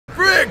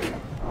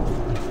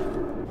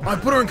I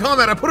put her in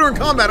combat. I put her in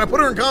combat. I put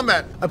her in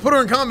combat. I put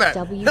her in combat.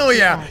 Hell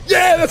yeah.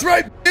 Yeah, that's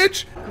right,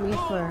 bitch.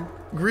 Griefer.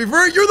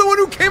 Griefer? You're the one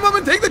who came up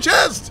and take the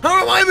chest.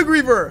 How am I the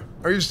Griefer?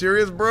 Are you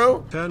serious,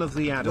 bro? Turn of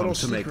the add-on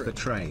to make the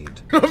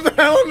trade. Of the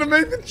add-on to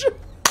make the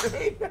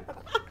trade.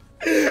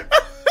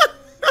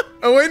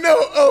 Oh, wait, no.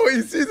 Oh,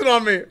 he sees it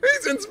on me.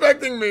 He's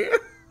inspecting me.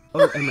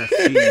 Oh,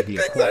 MFG, he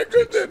acquired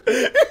it.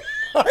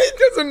 He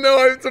doesn't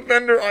know it's a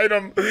vendor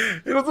item.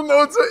 He doesn't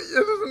know he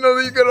doesn't know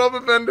that you get it off a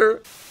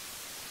vendor.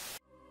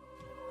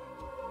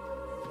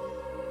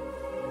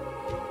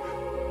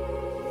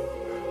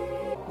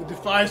 The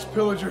Defias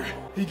Pillager.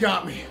 He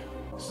got me.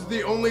 This is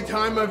the only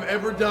time I've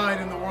ever died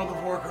in the World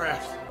of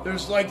Warcraft.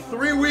 There's like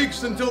 3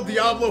 weeks until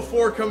Diablo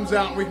 4 comes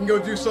out and we can go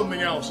do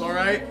something else,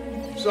 alright?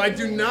 So I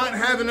do not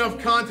have enough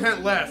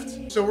content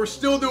left. So we're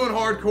still doing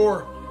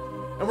hardcore.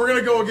 And we're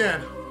gonna go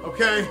again,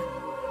 okay?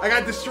 I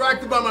got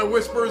distracted by my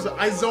whispers.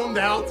 I zoned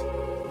out.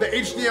 The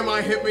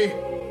HDMI hit me.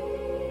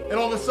 And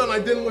all of a sudden I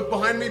didn't look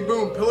behind me.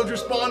 Boom, Pillager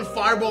spawn,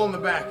 fireball in the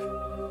back.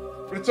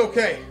 But it's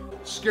okay.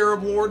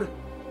 Scarab Lord,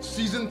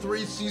 Season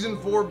 3, Season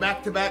 4,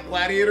 back-to-back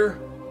Gladiator.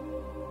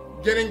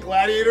 Getting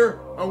Gladiator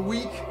a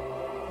week.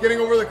 Getting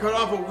over the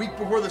cutoff a week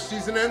before the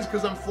season ends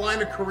because I'm flying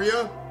to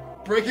Korea.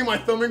 Breaking my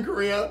thumb in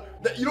Korea.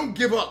 That you don't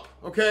give up,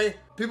 okay?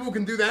 People who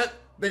can do that,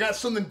 they got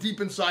something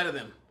deep inside of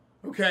them,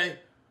 okay?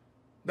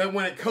 That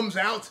when it comes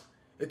out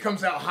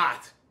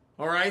hot,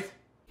 all right?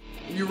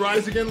 And you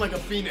rise again like a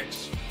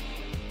phoenix.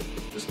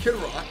 Just Kid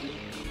Rock.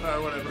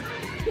 Whatever.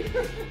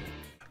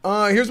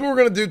 Here's what we're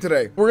gonna do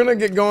today. We're gonna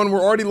get going.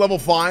 We're already level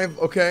 5,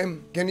 okay?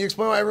 Can you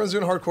explain why everyone's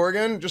doing hardcore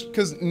again? Just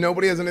because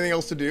nobody has anything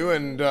else to do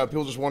and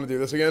people just want to do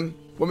this again?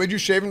 What made you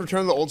shave and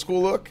return to the old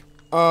school look?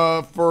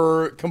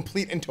 For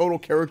complete and total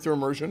character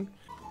immersion.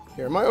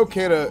 Here, am I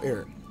okay to,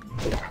 here.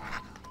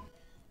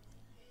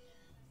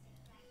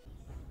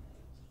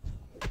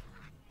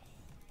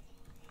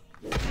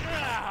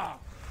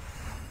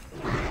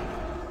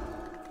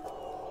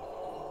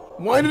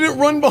 Why did it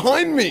run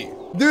behind me?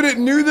 Dude, it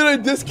knew that I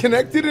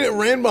disconnected and it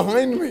ran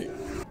behind me.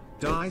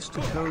 Dies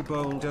to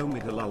Kobold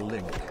Omidala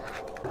link.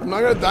 I'm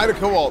not gonna die to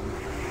Cobalt.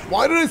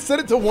 Why did I set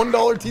it to $1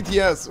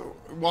 TTS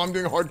while I'm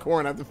doing hardcore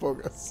and I have to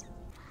focus?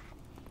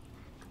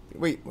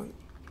 Wait, what?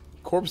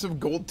 Corpse of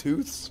Gold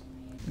Tooths?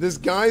 This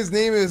guy's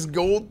name is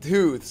Gold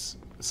Tooths,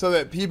 so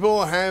that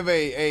people have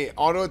a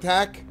auto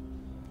attack,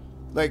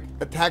 like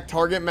attack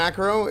target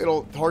macro,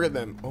 it'll target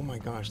them. Oh my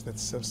gosh,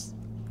 that's so...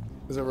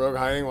 There's a rogue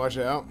hiding, watch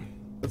out.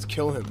 Let's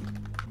kill him.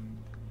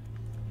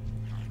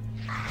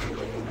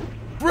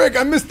 Frick,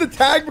 I missed the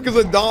tag because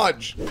of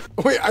dodge.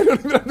 Wait, I don't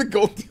even have the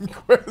Gold Tooth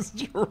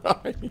quest, you're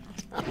right.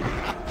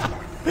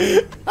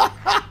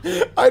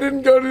 I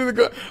didn't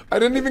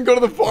even go to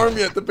the farm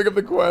yet to pick up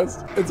the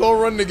quest. It's all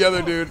running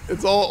together, dude.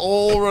 It's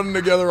all running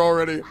together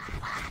already.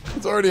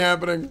 It's already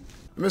happening.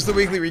 I missed the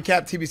weekly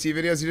recap TBC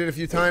videos you did a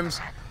few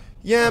times.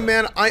 Yeah,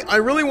 man, I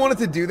really wanted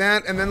to do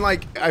that, and then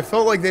like I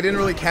felt like they didn't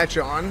really catch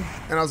on,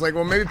 and I was like,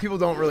 well, maybe people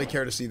don't really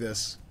care to see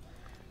this.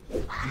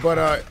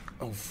 But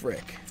oh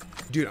frick,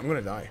 dude, I'm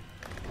gonna die.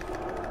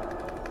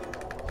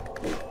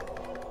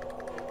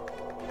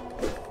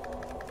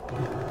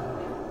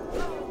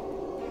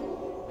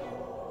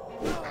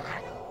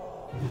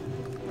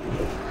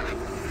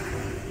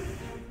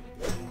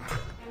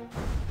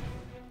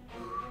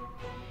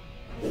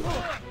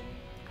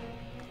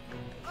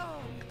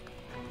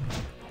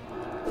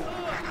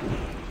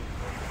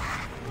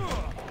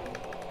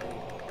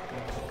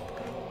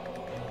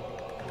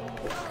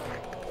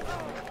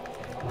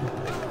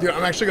 Dude,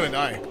 I'm actually gonna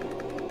die.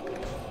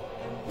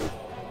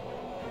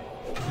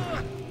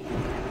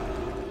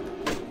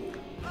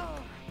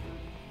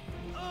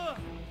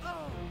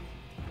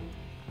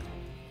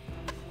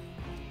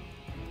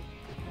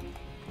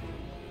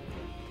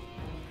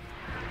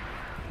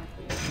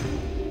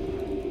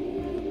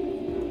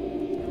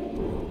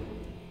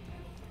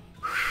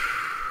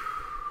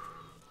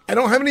 I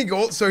don't have any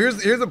gold, so here's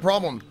the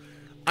problem.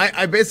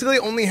 I basically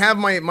only have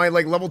my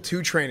like level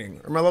 2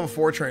 training, or my level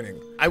 4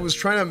 training. I was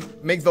trying to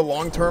make the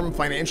long-term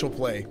financial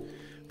play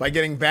by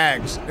getting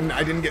bags, and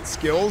I didn't get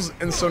skills,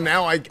 and so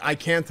now I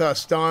can't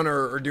stun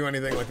or do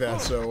anything like that,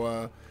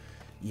 so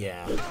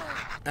yeah.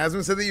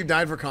 Asmund said that you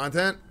died for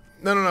content?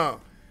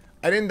 No.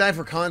 I didn't die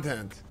for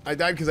content. I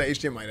died because I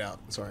HDMI'd out,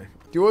 sorry.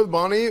 Do it with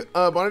Bonnie?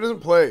 Bonnie doesn't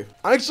play.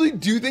 I actually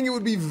do think it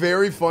would be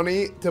very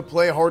funny to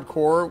play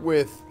hardcore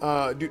with,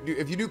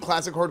 if you do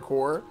classic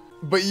hardcore,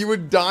 but you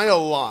would die a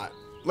lot.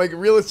 Like,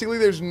 realistically,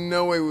 there's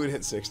no way we would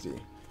hit 60.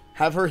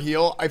 Have her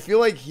heal. I feel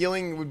like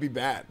healing would be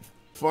bad.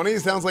 Funny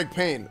sounds like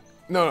pain.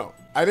 No.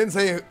 I didn't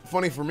say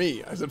funny for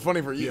me. I said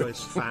funny for you.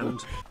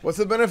 Esfand. What's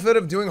the benefit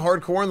of doing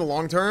hardcore in the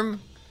long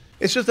term?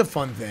 It's just a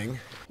fun thing.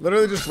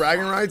 Literally just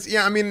bragging rights.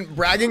 Yeah, I mean,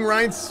 bragging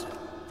rights.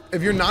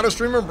 If you're not a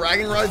streamer,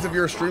 bragging rights. If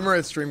you're a streamer,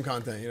 it's stream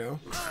content, you know?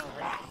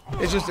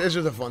 It's just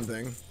a fun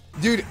thing.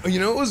 Dude, you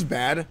know what was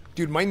bad?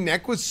 Dude, my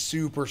neck was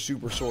super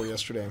sore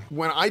yesterday.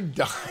 When I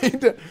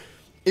died...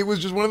 It was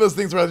just one of those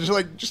things where I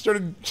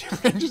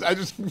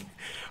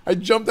I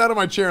jumped out of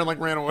my chair and like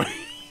ran away.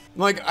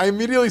 Like I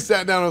immediately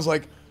sat down and I was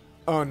like,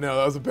 Oh no,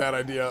 that was a bad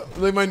idea.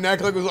 Like my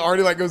neck like was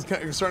already like it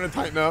was starting to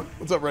tighten up.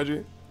 What's up,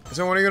 Reggie?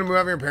 So when are you gonna move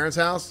out of your parents'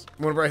 house?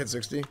 Whenever I hit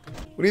 60.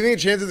 What do you think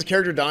the chance of this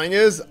character dying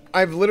is?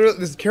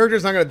 This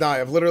character's not gonna die.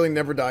 I've literally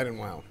never died in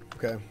WoW.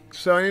 Okay.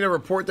 So I need to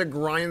report to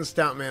Grian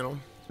Stoutmantle.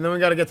 And then we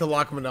gotta get to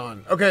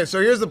Lochmadon. Okay, so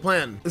here's the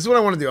plan. This is what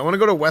I wanna do. I wanna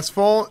go to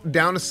Westfall,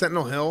 down to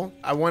Sentinel Hill.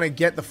 I wanna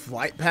get the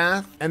flight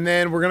path, and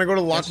then we're gonna go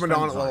to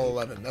Lochmadon at level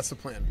 11. That's the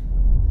plan.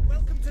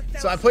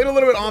 So I played a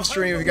little bit off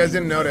stream, if you guys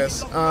didn't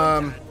notice.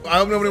 I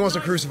hope nobody wants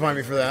to crucify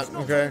me for that,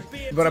 okay?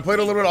 But I played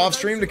a little bit off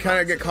stream to kind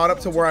of get caught up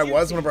to where I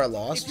was whenever I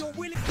lost.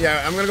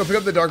 Yeah, I'm gonna go pick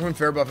up the Darkmoon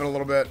Fair buff in a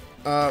little bit.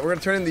 We're gonna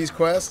turn in these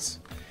quests.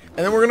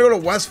 And then we're gonna go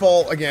to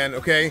Westfall again,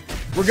 okay?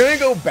 We're gonna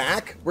go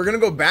back. We're gonna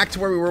go back to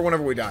where we were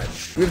whenever we died.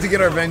 We have to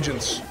get our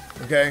vengeance,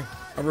 okay?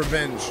 Our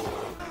revenge.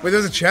 Wait,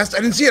 there's a chest?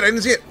 I didn't see it, I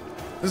didn't see it.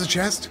 There's a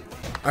chest?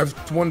 I have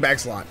 1 bag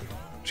slot.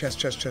 Chest,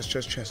 chest, chest,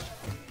 chest, chest.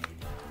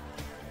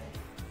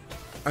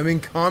 I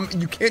mean,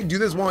 you can't do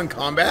this while in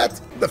combat?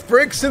 The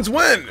frick? Since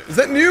when? Is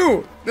that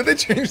new? Did they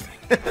change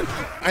that?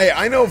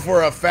 I know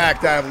for a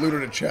fact I have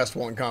looted a chest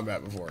while in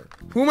combat before.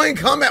 Who am I in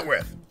combat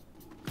with?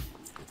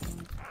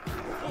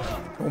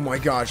 Oh my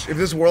gosh, if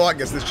this warlock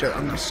gets this chest,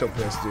 I'm gonna be so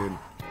pissed, dude.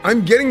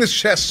 I'm getting this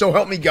chest, so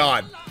help me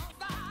God.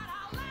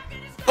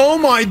 Oh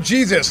my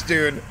Jesus,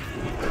 dude.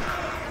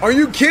 Are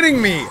you kidding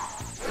me?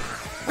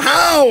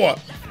 How?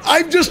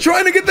 I'm just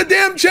trying to get the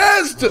damn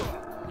chest!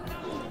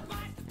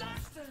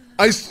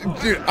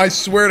 Dude, I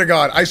swear to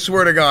God, I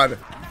swear to God.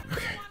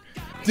 Okay.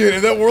 Dude,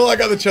 if that warlock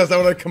got the chest, I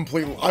would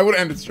have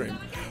ended stream.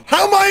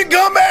 How am I in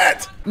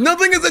combat?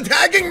 Nothing is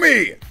attacking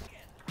me!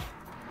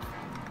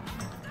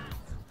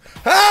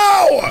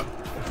 How?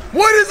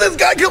 What is this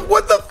guy?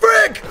 What the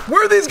frick?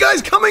 Where are these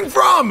guys coming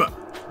from?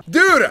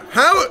 Dude,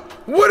 how?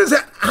 What is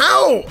that?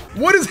 How?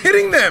 What is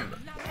hitting them?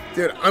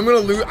 Dude, I'm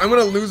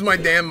gonna lose my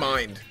damn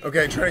mind.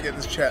 Okay, trying to get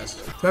this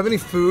chest. Do I have any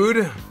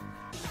food?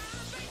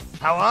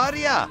 How are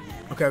ya?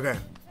 Okay, okay.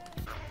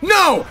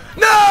 No!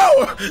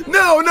 No!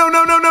 No, no,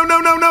 no, no, no, no,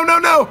 no, no, no,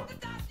 no!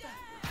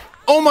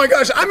 Oh my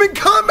gosh, I'm in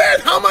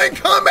combat! How am I in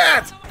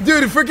combat?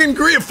 Dude,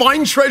 freaking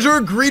find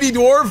treasure, greedy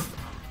dwarf.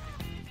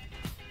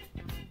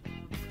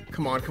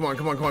 Come on, come on,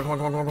 come on, come on, come on,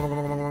 come on, come on, come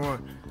on, come on, come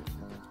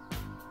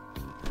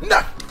on.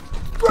 No!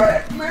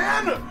 Frick,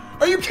 man!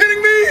 Are you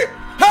kidding me?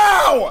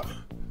 How?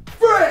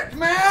 Frick,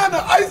 man!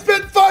 I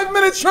spent 5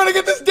 minutes trying to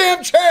get this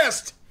damn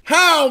chest!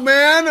 How,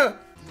 man?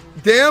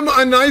 Damn,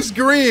 a nice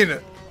green.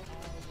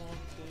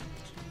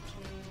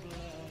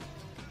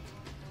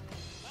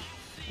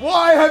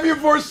 Why have you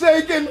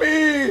forsaken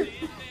me?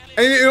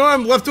 And you know what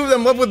I'm left with?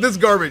 I'm left with this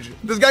garbage.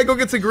 This guy go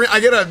gets a green. I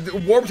get a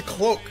warped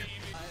cloak.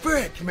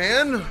 Frick,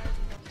 man.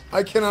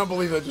 I cannot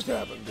believe that just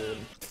happened, dude.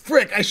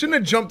 Frick, I shouldn't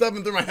have jumped up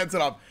and threw my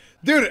headset off.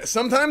 Dude,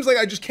 sometimes like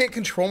I just can't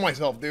control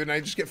myself, dude, and I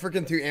just get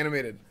freaking too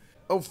animated.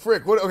 Oh,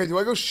 frick. What? Okay, do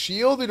I go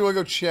shield or do I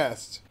go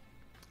chest?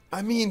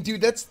 I mean,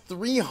 dude, that's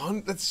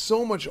 300. That's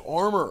so much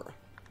armor.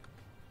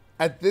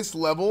 At this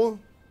level,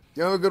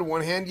 don't have a good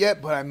one hand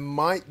yet, but I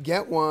might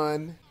get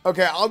one.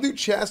 Okay, I'll do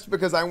chest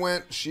because I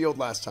went shield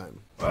last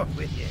time. Up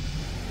with you.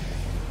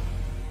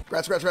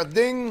 Scratch, scratch, scratch,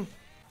 ding.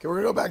 Okay, we're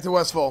gonna go back to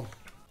Westfall.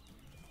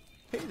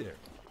 Hey there.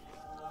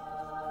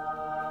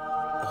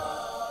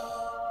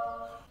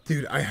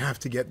 Dude, I have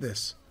to get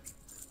this.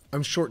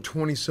 I'm short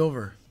 20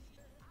 silver.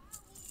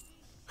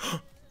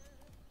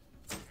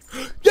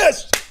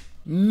 Yes!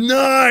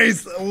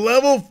 Nice!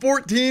 Level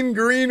 14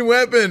 green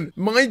weapon.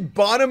 My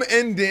bottom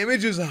end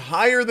damage is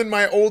higher than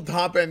my old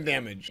top end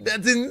damage.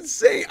 That's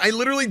insane. I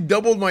literally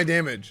doubled my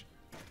damage.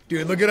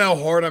 Dude, look at how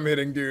hard I'm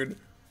hitting, dude.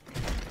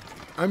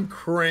 I'm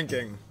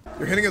cranking.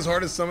 You're hitting as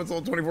hard as Summit's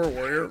level 24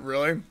 warrior?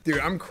 Really? Dude,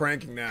 I'm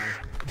cranking now.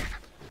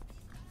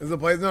 This is the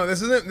place? No,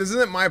 this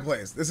isn't my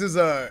place. This is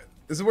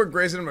where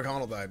Grayson and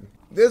McConnell died.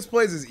 This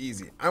place is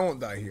easy. I won't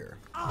die here.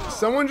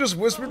 Someone just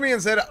whispered me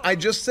and said, I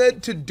just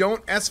said to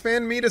don't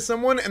Esfand me to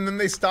someone, and then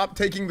they stopped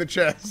taking the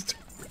chest.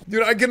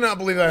 Dude, I cannot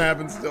believe that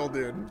happened still,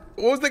 dude.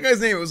 What was that guy's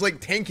name? It was like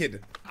Tanked.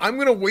 I'm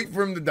gonna wait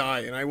for him to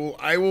die, and I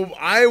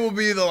will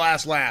be the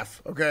last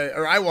laugh, okay?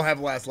 Or I will have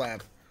the last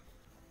laugh.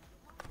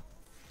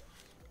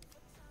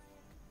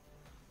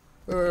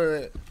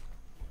 Alright.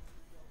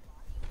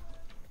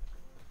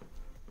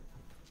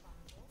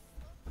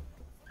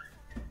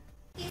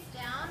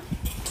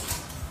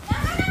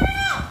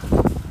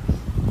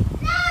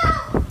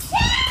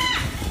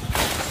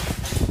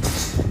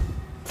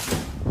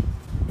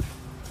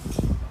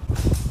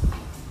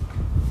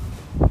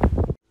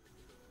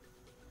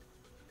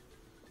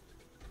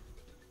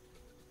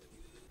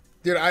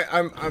 Dude,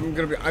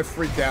 I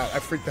freaked out. I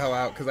freaked the hell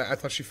out because I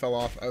thought she fell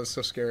off. I was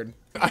so scared.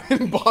 I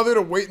didn't bother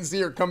to wait and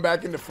see her come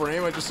back into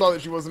frame. I just saw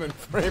that she wasn't in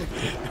frame.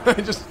 I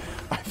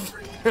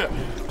freaked out.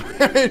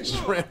 I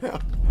just ran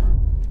out.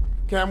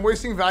 Okay, I'm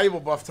wasting valuable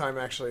buff time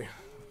actually.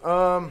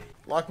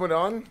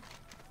 Lochmadon?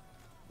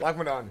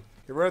 Lochmadon.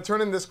 Okay, we're gonna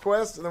turn in this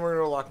quest and then we're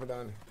gonna go to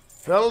Lochmadon.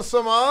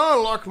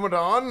 Felsama,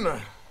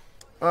 Lochmadon.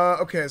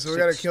 Okay, so we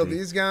gotta kill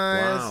these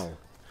guys. Wow.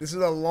 This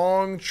is a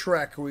long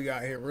trek we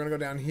got here. We're gonna go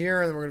down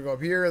here, and then we're gonna go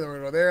up here, and then we're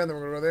gonna go there, and then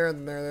we're gonna go there,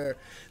 and then there.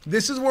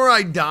 This is where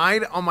I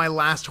died on my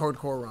last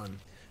hardcore run.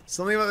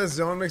 Something about this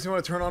zone makes me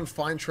want to turn on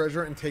Find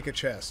Treasure and take a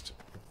chest.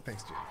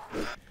 Thanks, dude.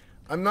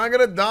 I'm not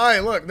gonna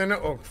die. Look, they're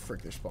no. Oh,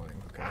 frick, they're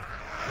spawning. Okay.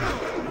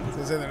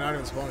 So they're not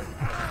even spawning.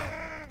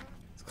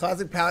 Is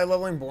classic pally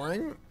leveling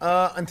boring?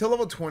 Until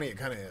level 20, it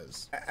kind of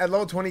is. At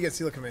level 20, you get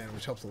Seal of Command,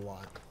 which helps a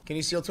lot. Can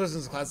you seal twist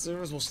in classic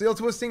servers? Well, seal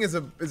twisting is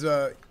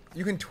a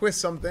you can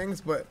twist some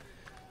things, but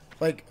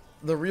like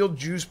the real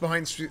juice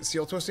behind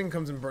seal twisting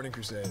comes in Burning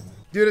Crusade.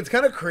 Dude, it's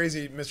kind of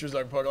crazy, Mr.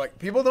 Zugpug. Like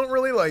people don't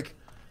really like.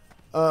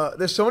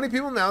 There's so many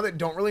people now that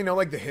don't really know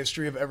like the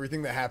history of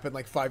everything that happened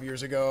like 5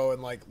 years ago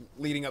and like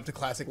leading up to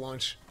Classic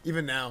launch.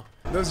 Even now,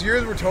 those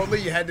years were totally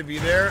you had to be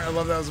there. I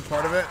love that was a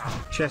part of it.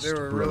 They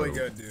were really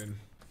good, dude.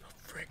 Oh,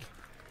 frick.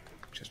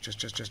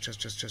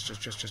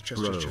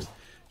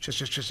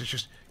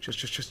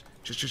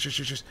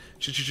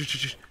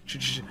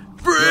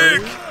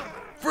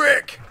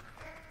 Frick!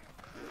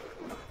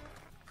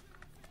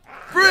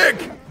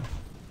 Frick!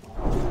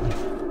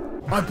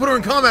 I put her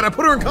in combat. I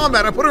put her in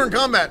combat. I put her in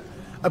combat.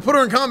 I put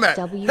her in combat.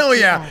 Hell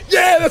yeah.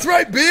 Yeah, that's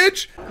right,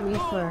 bitch.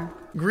 Griefer.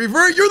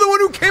 Griever? You're the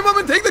one who came up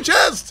and take the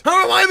chest.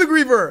 How am I the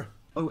Griever?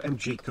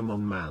 OMG, come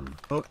on, man.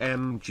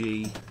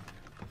 OMG.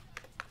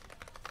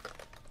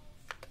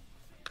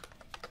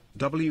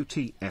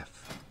 WTF.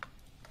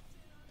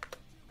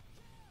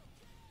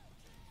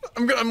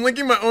 I'm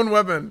linking my own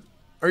weapon.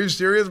 Are you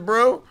serious,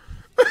 bro?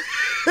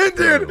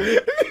 Dude,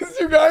 these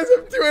two guys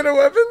have 200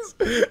 weapons?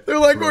 They're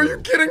like, bro, are you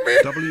kidding me?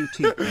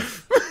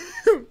 WTF.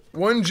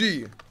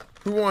 1G.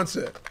 Who wants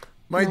it?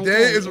 My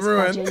day is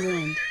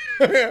ruined.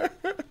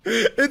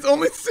 It's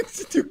only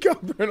 62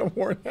 caliber and a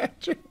Warren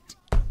hatchet.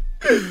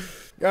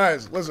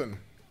 Guys, listen.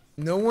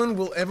 No one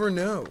will ever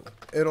know.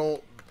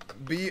 It'll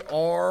be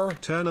our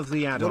turn of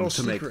the add-on to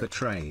secret. Make the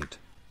trade.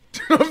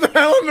 Turn of the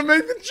add-on to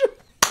make the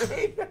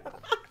trade.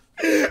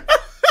 You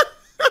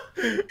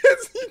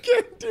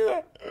can't do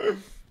that.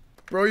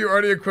 Bro, you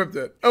already equipped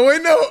it. Oh,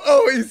 wait, no.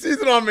 Oh, he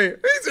sees it on me.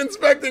 He's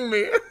inspecting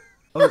me.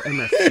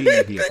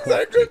 OMFG, he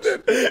equipped it.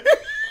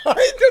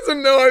 He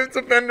doesn't know it's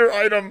a vendor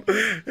item.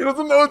 He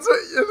doesn't know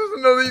he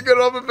doesn't know that you get it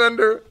off a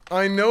vendor.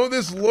 I know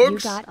this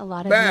looks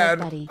bad.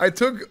 Milk, I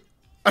took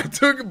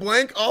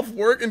blank off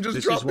work and just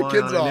dropped the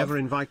kids off. This is why I never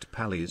invite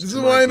pallies. This is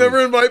why I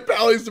never invite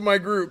pallies to my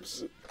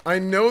groups. I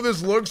know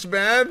this looks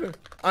bad.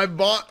 I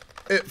bought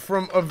it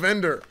from a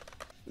vendor.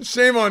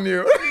 Shame on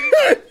you.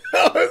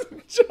 That was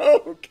a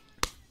joke.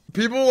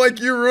 People like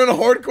you ruin a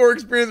hardcore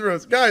experience for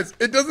us. Guys,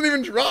 it doesn't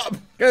even drop.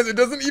 Guys, it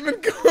doesn't even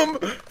come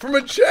from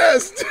a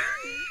chest.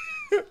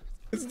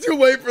 It's too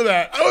late for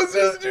that. I was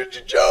just a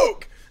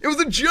joke. It was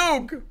a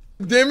joke.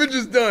 Damage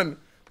is done.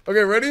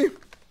 Okay, ready?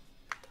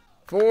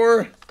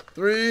 4,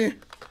 3,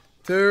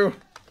 2,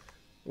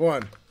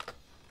 1.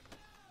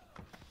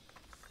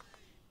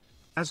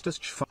 As does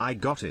I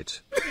got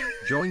it.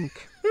 Joink.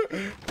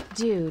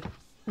 Dude,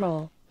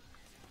 roll.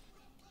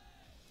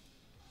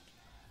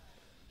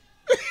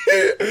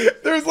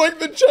 There's like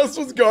the chest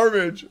was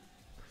garbage.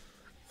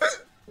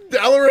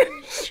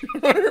 Dalaran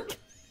Sharp.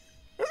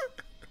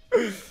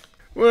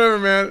 Whatever,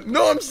 man.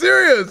 No, I'm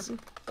serious.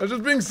 I was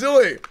just being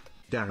silly.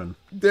 Darren,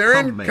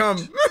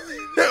 come.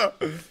 No.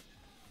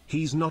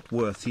 He's not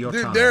worth your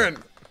Dude, time.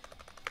 Darren.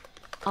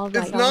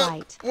 Alright,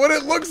 not what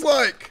it looks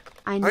like.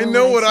 I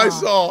know what I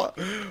saw.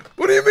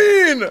 What do you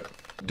mean?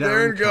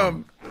 Darren,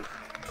 come.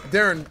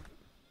 Darren,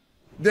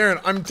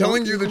 I'm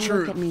telling you the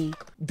truth. Look at me.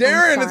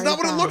 Darren, it's not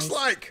what it looks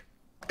like.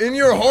 In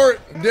your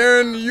heart,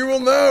 Darren, you will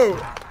know.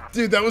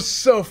 Dude, that was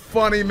so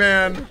funny,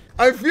 man.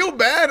 I feel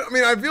bad. I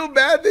mean, I feel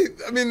bad. I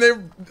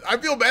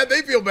feel bad.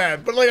 They feel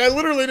bad. But like, I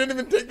literally didn't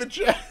even take the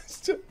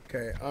chest.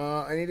 Okay,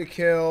 I need to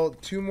kill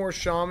 2 more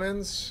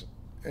shamans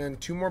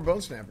and 2 more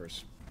bone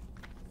snappers.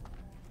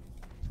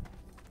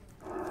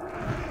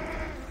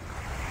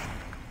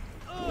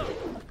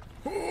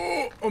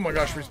 Oh my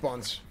gosh,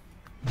 respawns.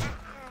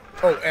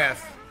 Oh,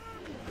 F.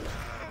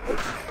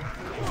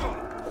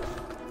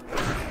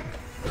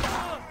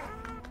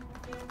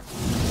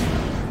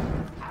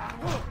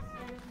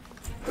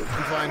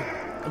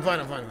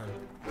 I'm fine.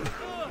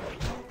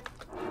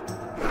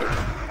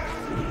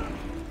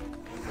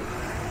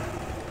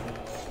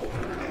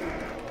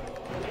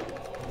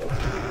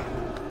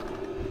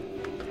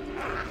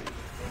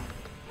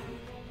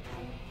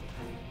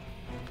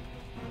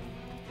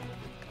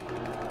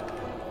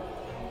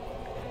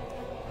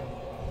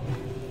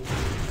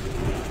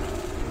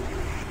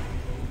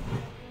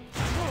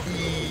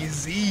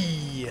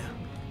 Easy.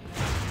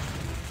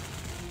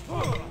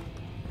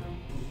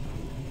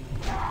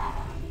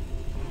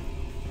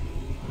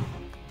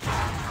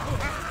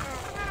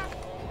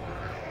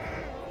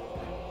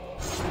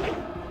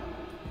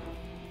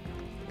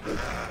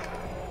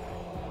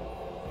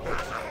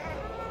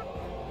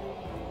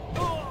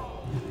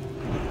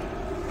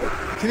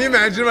 Can you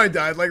imagine if I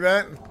died like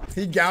that?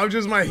 He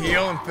gouges my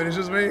heel and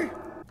finishes me.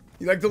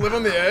 You like to live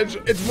on the edge?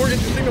 It's more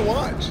interesting to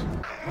watch.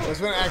 I was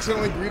gonna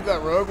accidentally grieve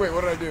that rogue. Wait,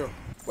 what did I do?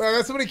 Wait, I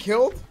got somebody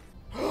killed?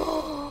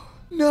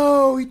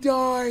 No, he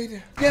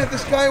died. Yeah,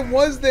 this guy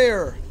was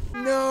there.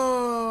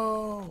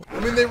 No. I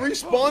mean, they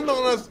respawned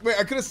on us. Wait,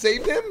 I could have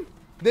saved him?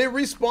 They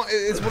respawn.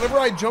 It's whenever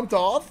I jumped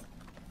off.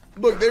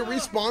 Look, they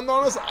respawned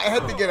on us. I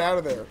had to get out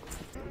of there.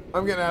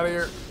 I'm getting out of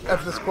here.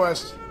 F this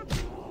quest.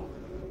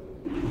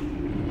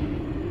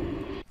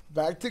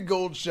 Back to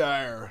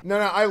Goldshire. No,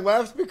 I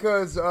left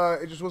because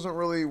it just wasn't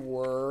really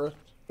worth.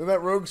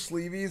 That Rogue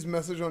Sleevy's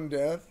message on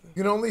death.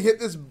 You can only hit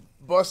this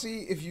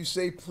bussy if you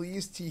say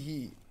please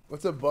tee-hee.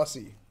 What's a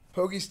bussy?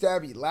 Pokey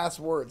stabby. Last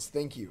words.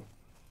 Thank you.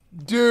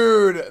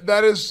 Dude,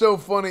 that is so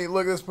funny.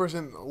 Look at this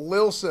person.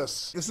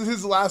 Lilsis. This is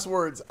his last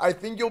words. I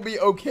think you'll be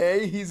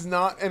okay. He's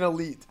not an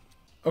elite.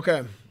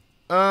 Okay.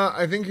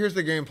 I think here's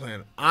the game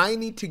plan. I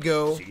need to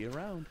go See you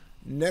around.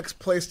 next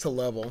place to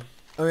level.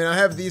 I mean, I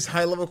have these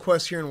high-level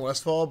quests here in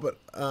Westfall, but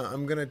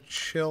I'm going to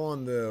chill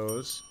on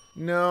those.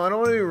 No, I don't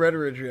want to do Red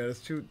Ridge yet. It's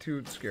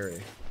too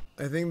scary.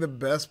 I think the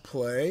best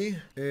play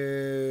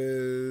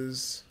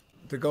is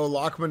to go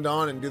Loch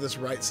Madon and do this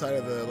right side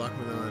of the Loch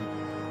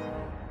Madon.